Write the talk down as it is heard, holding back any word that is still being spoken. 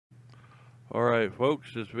Alright,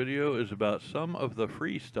 folks, this video is about some of the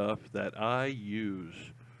free stuff that I use.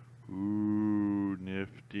 Ooh,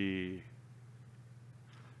 nifty.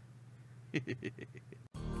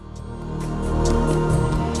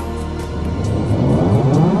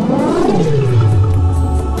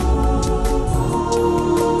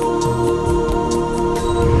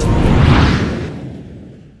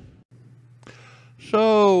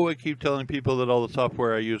 So, I keep telling people that all the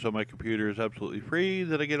software I use on my computer is absolutely free.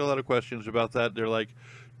 Then I get a lot of questions about that. They're like,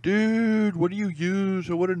 dude, what do you use?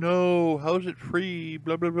 I want to know. How is it free?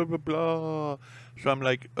 Blah, blah, blah, blah, blah. So I'm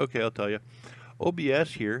like, okay, I'll tell you.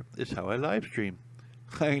 OBS here is how I live stream.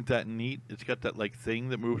 Ain't that neat? It's got that like thing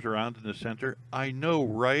that moves around in the center. I know,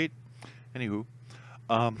 right? Anywho,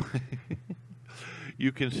 um,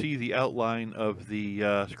 you can see the outline of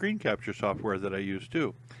the screen capture software that I use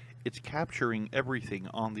too. It's capturing everything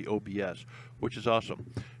on the OBS, which is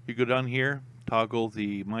awesome. You go down here, toggle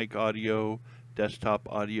the mic audio, desktop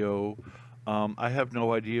audio. I have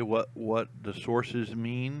no idea what the sources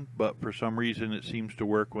mean, but for some reason it seems to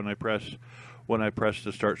work when I press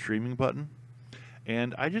the start streaming button.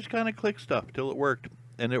 And I just kind of click stuff till it worked,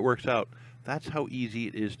 and it works out. That's how easy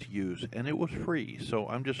it is to use, and it was free. So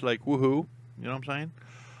I'm just like, woohoo, you know what I'm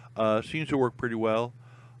saying? Seems to work pretty well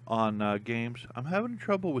on games. I'm having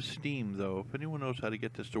trouble with Steam, though. If anyone knows how to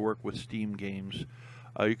get this to work with Steam games,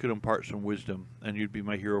 you could impart some wisdom, and you'd be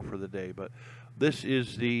my hero for the day. But this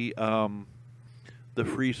is the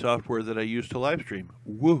free software that I use to live stream.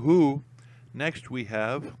 Woohoo! Next we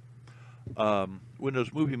have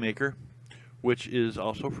Windows Movie Maker, which is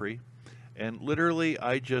also free. And literally,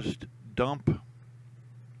 I just dump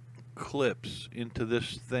clips into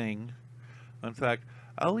this thing. In fact,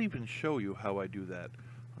 I'll even show you how I do that.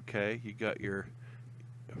 Okay, you got your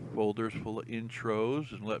folders full of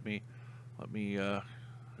intros, and let me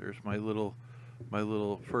there's my little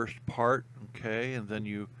first part. Okay, and then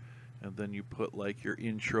you put like your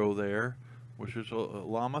intro there, which is a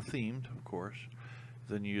Llama themed, of course.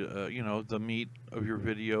 Then you you know, the meat of your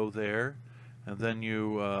video there, and then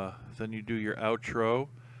you do your outro,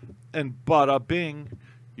 and bada bing,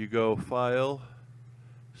 you go File,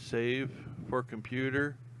 Save for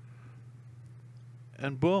Computer,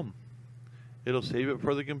 and boom, it'll save it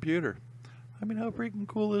for the computer. I mean, how freaking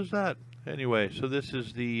cool is that? Anyway, so this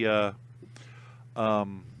is the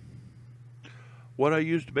what I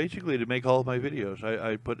used basically to make all of my videos.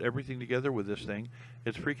 I put everything together with this thing.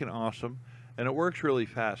 It's freaking awesome, and it works really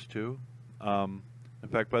fast too. In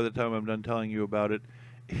fact, by the time I'm done telling you about it,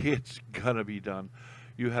 it's gonna be done.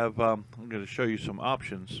 You have I'm going to show you some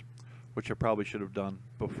options, which I probably should have done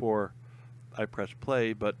before I press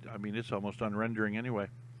play, but I mean, it's almost done rendering anyway.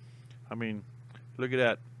 I mean, look at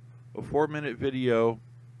that, a 4-minute video,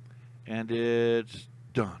 and it's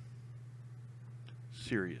done.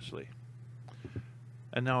 Seriously.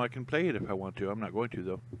 And now I can play it if I want to. I'm not going to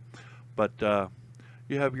though. But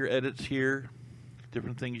you have your edits here,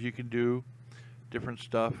 different things you can do, different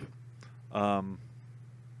stuff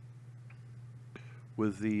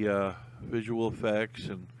with the visual effects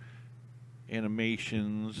and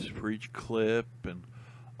animations for each clip, and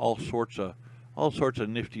all sorts of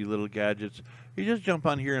nifty little gadgets. You just jump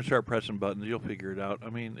on here and start pressing buttons. You'll figure it out. I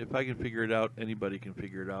mean, if I can figure it out, anybody can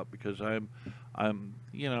figure it out, because I'm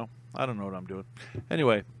you know, I don't know what I'm doing.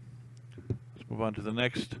 Anyway, let's move on to the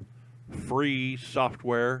next free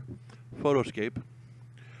software, Photoscape,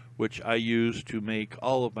 which I use to make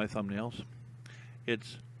all of my thumbnails.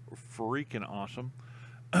 It's freaking awesome.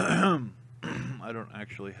 I don't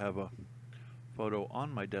actually have a photo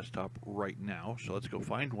on my desktop right now, so let's go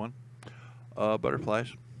find one.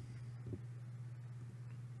 Butterflies.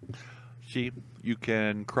 See, you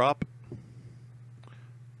can crop.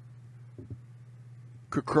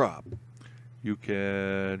 Crop. You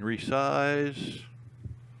can resize.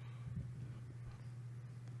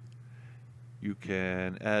 You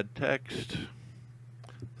can add text.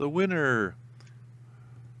 The winner.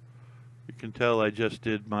 You can tell I just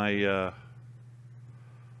did my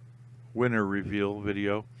winner reveal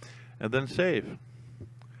video. And then save.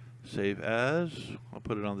 Save as. I'll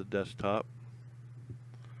put it on the desktop.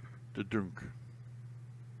 Da-dunk.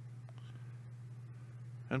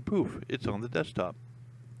 And poof, it's on the desktop.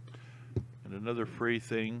 And another free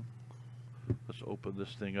thing. Let's open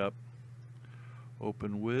this thing up.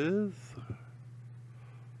 Open with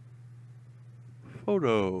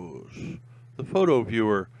Photos. The photo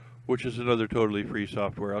viewer, which is another totally free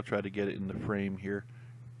software. I'll try to get it in the frame here.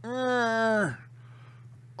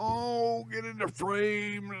 Oh, get in the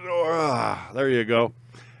frame. There you go.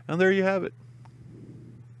 And there you have it.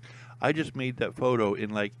 I just made that photo in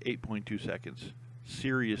like 8.2 seconds.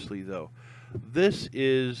 Seriously, though. This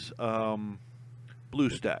is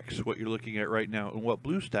BlueStacks, what you're looking at right now. And what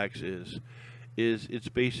BlueStacks is it's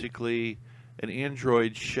basically an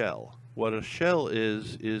Android shell. What a shell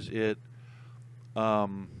is it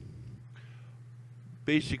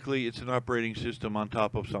basically it's an operating system on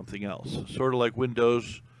top of something else. Sort of like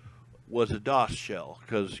Windows was a DOS shell,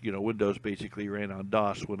 because Windows basically ran on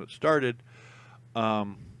DOS when it started.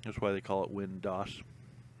 That's why they call it WinDOS.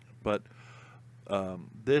 But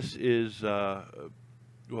this is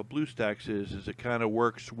what BlueStacks is it kind of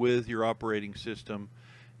works with your operating system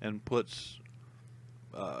and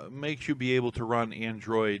makes you be able to run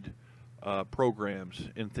Android programs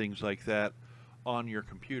and things like that on your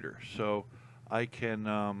computer. So I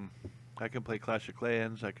can play Clash of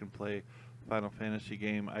Clans, I can play Final Fantasy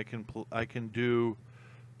game, I can do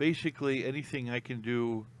basically anything I can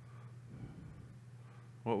do.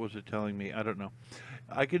 What was it telling me? I don't know.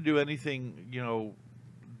 I can do anything,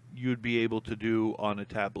 you'd be able to do on a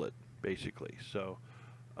tablet, basically. So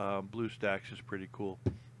BlueStacks is pretty cool.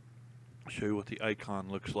 I'll show you what the icon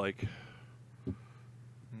looks like.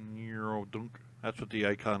 That's what the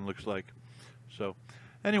icon looks like. So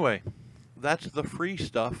anyway, that's the free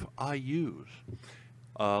stuff I use.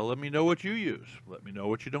 Let me know what you use. Let me know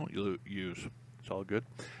what you don't use. It's all good.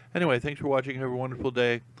 Anyway, thanks for watching. Have a wonderful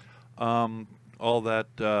day. All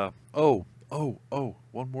that.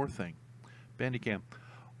 One more thing. Bandicam.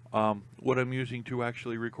 What I'm using to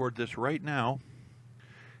actually record this right now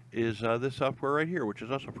is this software right here, which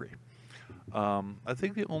is also free. I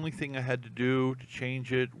think the only thing I had to do to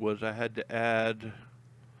change it was I had to add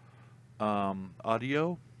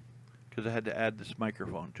audio, because I had to add this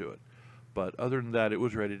microphone to it. But other than that, it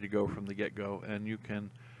was ready to go from the get-go, and you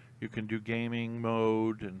can do gaming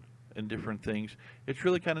mode and different things. It's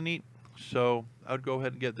really kind of neat. So I would go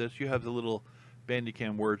ahead and get this. You have the little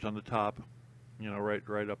Bandicam words on the top,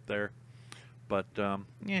 right up there. But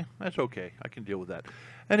yeah, that's okay. I can deal with that.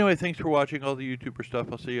 Anyway, thanks for watching all the YouTuber stuff.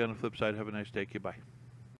 I'll see you on the flip side. Have a nice day. Goodbye.